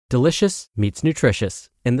Delicious meets nutritious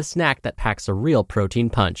in the snack that packs a real protein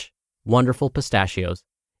punch. Wonderful Pistachios.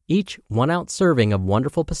 Each 1-ounce serving of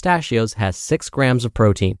Wonderful Pistachios has 6 grams of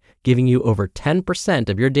protein, giving you over 10%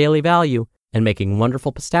 of your daily value and making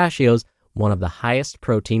Wonderful Pistachios one of the highest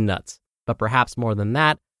protein nuts. But perhaps more than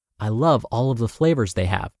that, I love all of the flavors they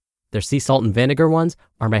have. Their sea salt and vinegar ones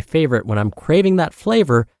are my favorite when I'm craving that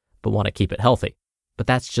flavor but want to keep it healthy. But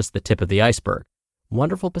that's just the tip of the iceberg.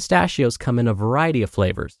 Wonderful Pistachios come in a variety of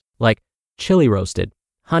flavors, like chili roasted,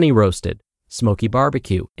 honey roasted, smoky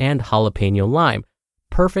barbecue, and jalapeno lime,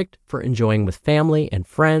 perfect for enjoying with family and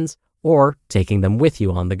friends or taking them with you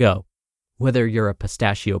on the go. Whether you're a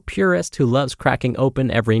pistachio purist who loves cracking open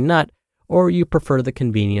every nut, or you prefer the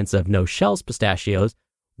convenience of no-shells pistachios,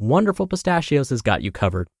 Wonderful Pistachios has got you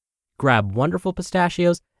covered. Grab Wonderful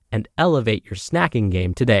Pistachios and elevate your snacking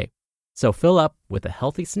game today. So fill up with a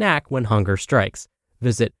healthy snack when hunger strikes.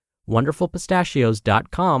 Visit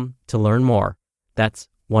wonderfulpistachios.com to learn more. That's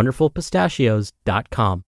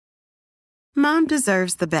wonderfulpistachios.com. Mom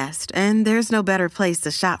deserves the best, and there's no better place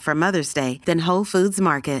to shop for Mother's Day than Whole Foods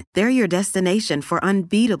Market. They're your destination for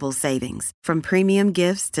unbeatable savings, from premium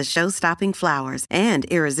gifts to show-stopping flowers and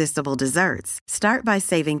irresistible desserts. Start by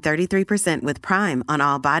saving 33% with Prime on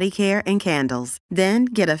all body care and candles. Then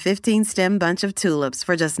get a 15-stem bunch of tulips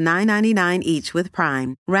for just $9.99 each with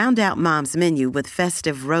Prime. Round out Mom's menu with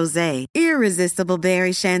festive rosé, irresistible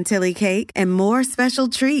berry chantilly cake, and more special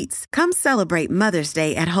treats. Come celebrate Mother's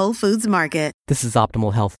Day at Whole Foods Market. This is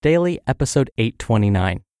Optimal Health Daily, episode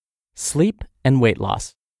 829. Sleep and Weight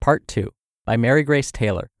Loss, Part 2, by Mary Grace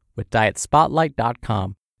Taylor with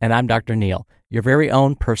DietSpotlight.com, and I'm Dr. Neil, your very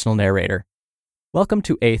own personal narrator. Welcome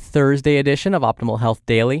to a Thursday edition of Optimal Health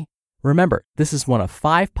Daily. Remember, this is one of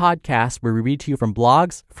 5 podcasts where we read to you from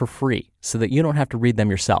blogs for free so that you don't have to read them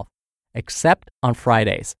yourself, except on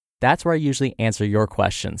Fridays. That's where I usually answer your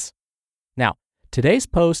questions. Now, today's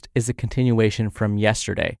post is a continuation from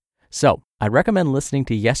yesterday. So, I'd recommend listening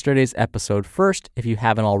to yesterday's episode first if you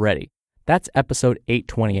haven't already. That's episode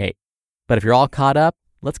 828. But if you're all caught up,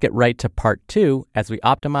 let's get right to part 2 as we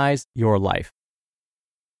optimize your life.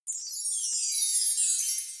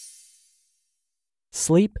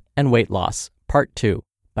 Sleep and Weight Loss, Part 2,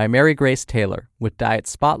 by Mary Grace Taylor with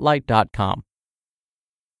DietSpotlight.com.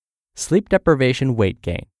 Sleep deprivation weight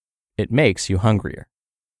gain. It makes you hungrier.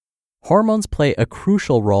 Hormones play a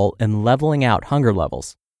crucial role in leveling out hunger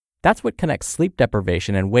levels. That's what connects sleep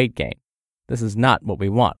deprivation and weight gain. This is not what we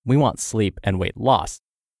want. We want sleep and weight loss.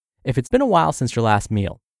 If it's been a while since your last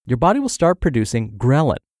meal, your body will start producing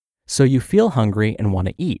ghrelin, so you feel hungry and want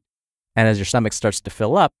to eat. And as your stomach starts to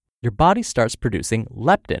fill up, your body starts producing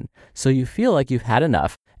leptin, so you feel like you've had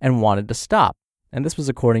enough and wanted to stop. And this was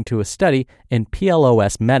according to a study in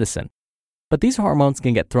PLOS Medicine. But these hormones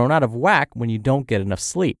can get thrown out of whack when you don't get enough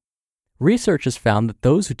sleep. Research has found that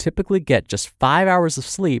those who typically get just 5 hours of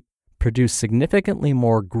sleep produce significantly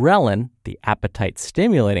more ghrelin, the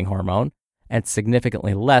appetite-stimulating hormone, and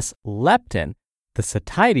significantly less leptin, the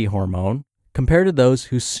satiety hormone, compared to those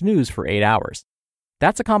who snooze for 8 hours.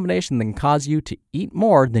 That's a combination that can cause you to eat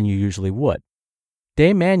more than you usually would.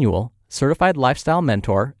 Dave Manuel, certified lifestyle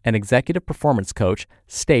mentor and executive performance coach,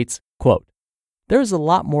 states, quote, "There is a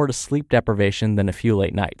lot more to sleep deprivation than a few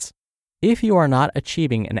late nights. If you are not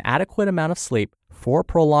achieving an adequate amount of sleep for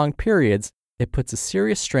prolonged periods, it puts a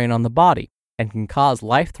serious strain on the body and can cause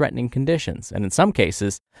life-threatening conditions, and in some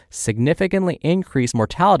cases, significantly increase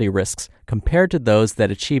mortality risks compared to those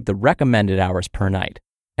that achieve the recommended hours per night."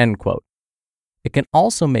 End quote. It can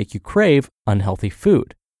also make you crave unhealthy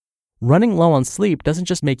food. Running low on sleep doesn't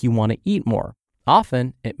just make you want to eat more.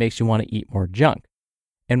 Often, it makes you want to eat more junk.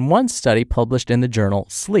 In one study published in the journal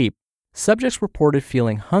Sleep, subjects reported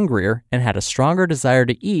feeling hungrier and had a stronger desire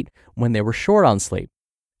to eat when they were short on sleep.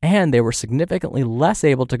 And they were significantly less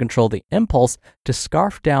able to control the impulse to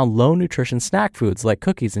scarf down low-nutrition snack foods like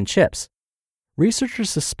cookies and chips. Researchers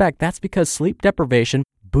suspect that's because sleep deprivation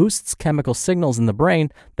boosts chemical signals in the brain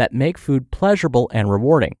that make food pleasurable and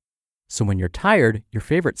rewarding. So when you're tired, your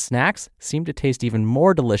favorite snacks seem to taste even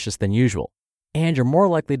more delicious than usual, and you're more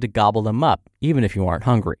likely to gobble them up even if you aren't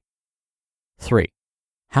hungry. 3.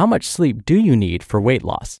 How much sleep do you need for weight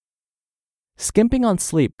loss? Skimping on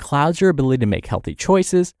sleep clouds your ability to make healthy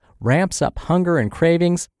choices, ramps up hunger and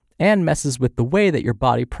cravings, and messes with the way that your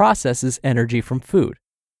body processes energy from food.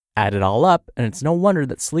 Add it all up, and it's no wonder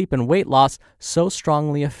that sleep and weight loss so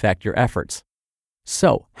strongly affect your efforts.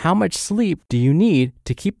 So, how much sleep do you need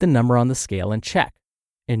to keep the number on the scale in check?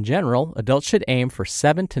 In general, adults should aim for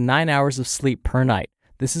 7 to 9 hours of sleep per night.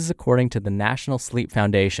 This is according to the National Sleep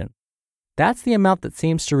Foundation. That's the amount that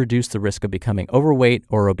seems to reduce the risk of becoming overweight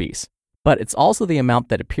or obese. but it's also the amount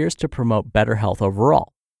that appears to promote better health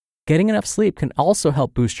overall. Getting enough sleep can also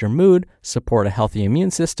help boost your mood, support a healthy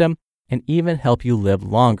immune system, and even help you live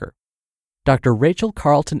longer. Dr. Rachel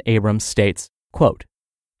Carlton Abrams states, quote,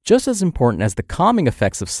 "Just as important as the calming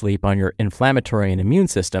effects of sleep on your inflammatory and immune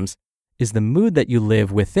systems is the mood that you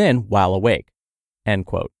live within while awake." End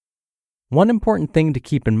quote. One important thing to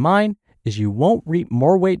keep in mind is you won't reap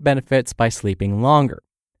more weight benefits by sleeping longer.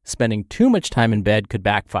 Spending too much time in bed could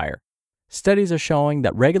backfire. Studies are showing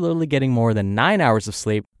that regularly getting more than 9 hours of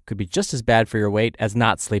sleep could be just as bad for your weight as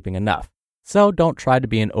not sleeping enough. So don't try to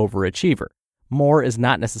be an overachiever. More is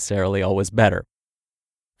not necessarily always better.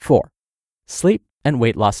 4. Sleep and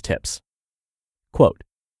weight loss tips. Quote,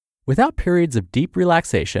 "Without periods of deep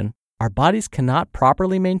relaxation, our bodies cannot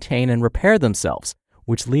properly maintain and repair themselves,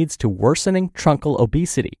 which leads to worsening truncal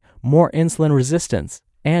obesity, more insulin resistance,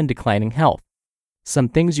 and declining health. Some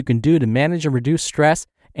things you can do to manage and reduce stress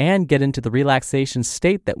and get into the relaxation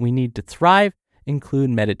state that we need to thrive include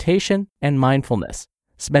meditation and mindfulness,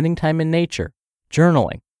 spending time in nature,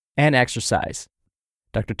 journaling, and exercise."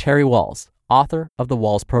 Dr. Terry Wahls, author of the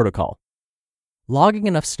Wahls Protocol. Logging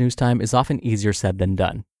enough snooze time is often easier said than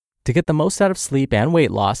done. To get the most out of sleep and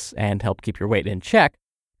weight loss and help keep your weight in check,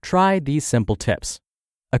 try these simple tips.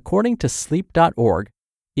 According to sleep.org,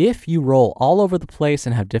 if you roll all over the place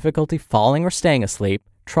and have difficulty falling or staying asleep,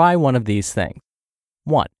 try one of these things.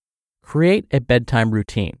 1. Create a bedtime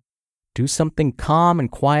routine. Do something calm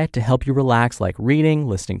and quiet to help you relax, like reading,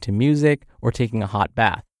 listening to music, or taking a hot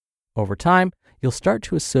bath. Over time, you'll start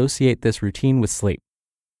to associate this routine with sleep.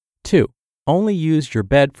 2. Only use your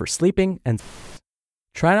bed for sleeping and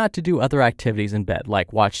try not to do other activities in bed,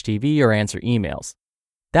 like watch TV or answer emails.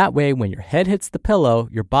 That way, when your head hits the pillow,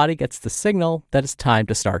 your body gets the signal that it's time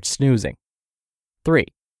to start snoozing. 3.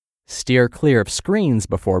 Steer clear of screens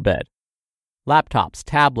before bed. Laptops,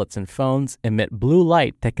 tablets, and phones emit blue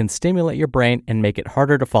light that can stimulate your brain and make it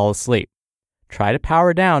harder to fall asleep. Try to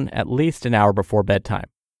power down at least an hour before bedtime.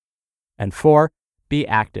 And 4, be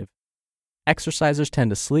active. Exercisers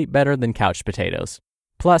tend to sleep better than couch potatoes.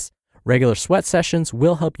 Plus, regular sweat sessions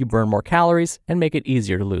will help you burn more calories and make it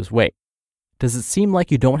easier to lose weight. Does it seem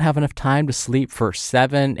like you don't have enough time to sleep for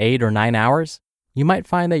 7, 8, or 9 hours? You might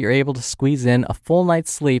find that you're able to squeeze in a full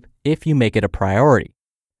night's sleep if you make it a priority.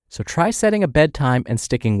 So try setting a bedtime and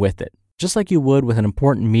sticking with it, just like you would with an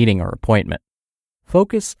important meeting or appointment.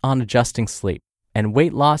 Focus on adjusting sleep, and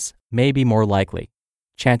weight loss may be more likely.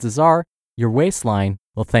 Chances are, your waistline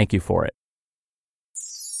will thank you for it.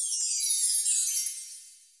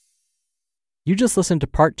 You just listened to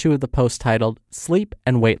part 2 of the post titled Sleep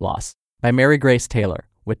and Weight Loss by Mary Grace Taylor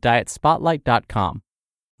with DietSpotlight.com.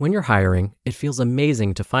 When you're hiring, it feels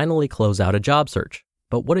amazing to finally close out a job search.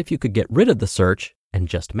 But what if you could get rid of the search and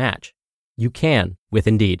just match? You can with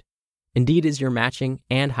Indeed. Indeed is your matching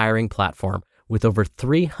and hiring platform with over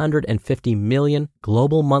 350 million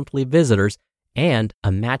global monthly visitors and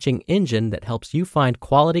a matching engine that helps you find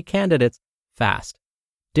quality candidates fast.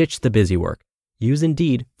 Ditch the busy work. Use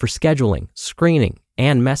Indeed for scheduling, screening,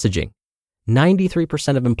 and messaging.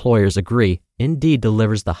 93% of employers agree Indeed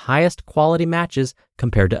delivers the highest quality matches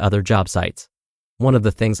compared to other job sites. One of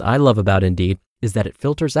the things I love about Indeed is that it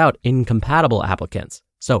filters out incompatible applicants.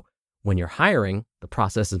 So when you're hiring, the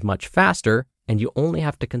process is much faster and you only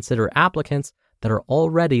have to consider applicants that are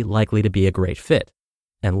already likely to be a great fit.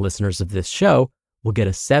 And listeners of this show will get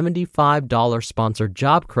a $75 sponsored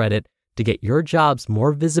job credit to get your jobs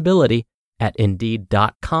more visibility at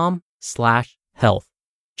Indeed.com/health.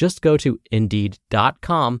 Just go to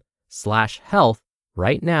Indeed.com/health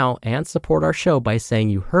right now and support our show by saying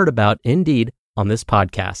you heard about Indeed on this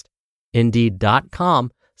podcast.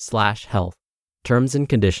 Indeed.com/health. Terms and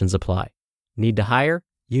conditions apply. Need to hire?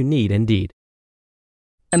 You need Indeed.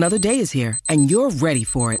 Another day is here, and you're ready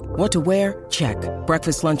for it. What to wear? Check.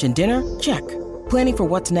 Breakfast, lunch, and dinner? Check. Planning for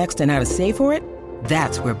what's next and how to save for it?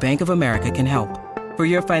 That's where Bank of America can help. For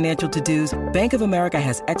your financial to-dos, Bank of America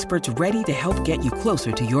has experts ready to help get you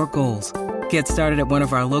closer to your goals. Get started at one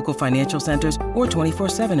of our local financial centers or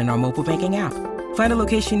 24/7 in our mobile banking app. Find a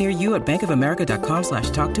location near you at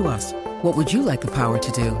bankofamerica.com/talktous. What would you like the power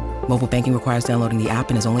to do? Mobile banking requires downloading the app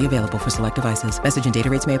and is only available for select devices. Message and data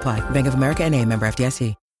rates may apply. Bank of America NA, member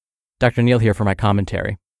FDIC. Dr. Neal here for my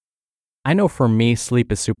commentary. I know for me,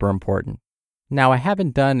 sleep is super important. Now, I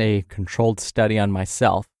haven't done a controlled study on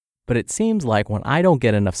myself, but it seems like when I don't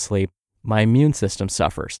get enough sleep, my immune system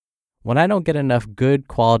suffers. When I don't get enough good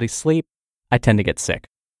quality sleep, I tend to get sick.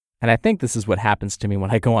 And I think this is what happens to me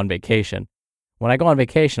when I go on vacation. When I go on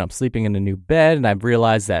vacation, I'm sleeping in a new bed, and I've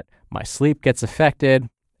realized that my sleep gets affected,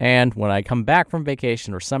 And when I come back from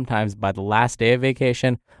vacation, or sometimes by the last day of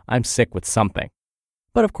vacation, I'm sick with something.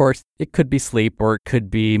 But of course, it could be sleep, or it could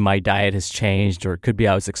be my diet has changed, or it could be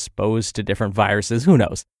I was exposed to different viruses, who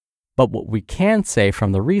knows. But what we can say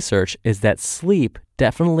from the research is that sleep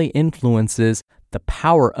definitely influences the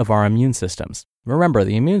power of our immune systems. Remember,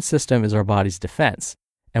 the immune system is our body's defense.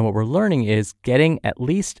 And what we're learning is getting at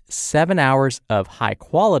least 7 hours of high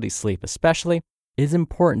quality sleep especially is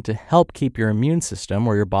important to help keep your immune system,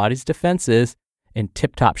 or your body's defenses, in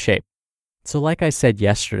tip-top shape. So like I said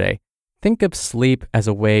yesterday, think of sleep as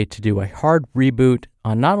a way to do a hard reboot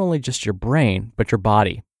on not only just your brain, but your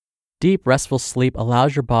body. Deep, restful sleep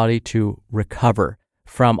allows your body to recover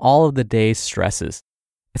from all of the day's stresses.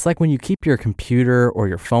 It's like when you keep your computer or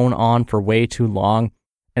your phone on for way too long,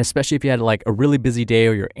 and especially if you had like a really busy day,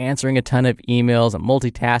 or you're answering a ton of emails and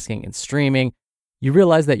multitasking and streaming, you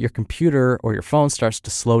realize that your computer or your phone starts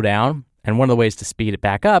to slow down. And one of the ways to speed it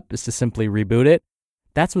back up is to simply reboot it.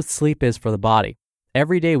 That's what sleep is for the body.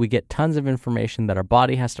 Every day we get tons of information that our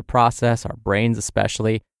body has to process, our brains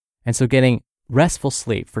especially. And so getting restful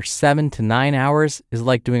sleep for 7 to 9 hours is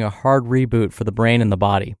like doing a hard reboot for the brain and the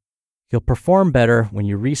body. You'll perform better when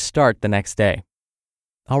you restart the next day.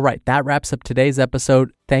 All right, that wraps up today's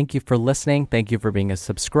episode. Thank you for listening. Thank you for being a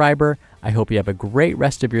subscriber. I hope you have a great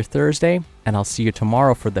rest of your Thursday, and I'll see you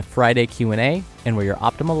tomorrow for the Friday Q&A and where your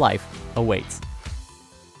optimal life awaits.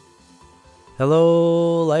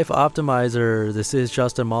 Hello, Life Optimizer. This is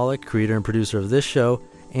Justin Malik, creator and producer of this show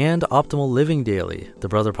and Optimal Living Daily, the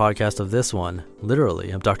brother podcast of this one.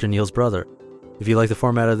 Literally, I'm Dr. Neil's brother. If you like the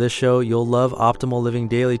format of this show, you'll love Optimal Living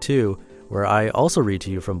Daily too, where I also read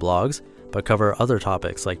to you from blogs, but cover other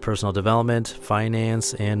topics like personal development,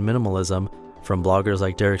 finance, and minimalism from bloggers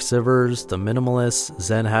like Derek Sivers, The Minimalists,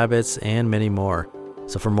 Zen Habits, and many more.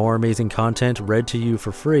 So for more amazing content read to you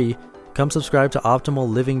for free, come subscribe to Optimal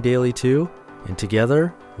Living Daily too, and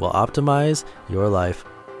together we'll optimize your life.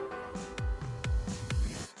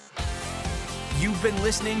 You've been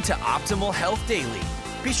listening to Optimal Health Daily.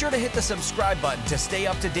 Be sure to hit the subscribe button to stay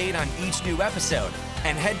up to date on each new episode,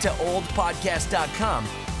 and head to oldpodcast.com.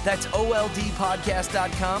 That's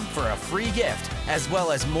oldpodcast.com for a free gift, as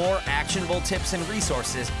well as more actionable tips and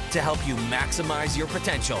resources to help you maximize your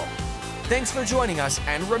potential. Thanks for joining us,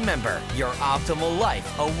 and remember, your optimal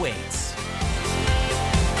life awaits.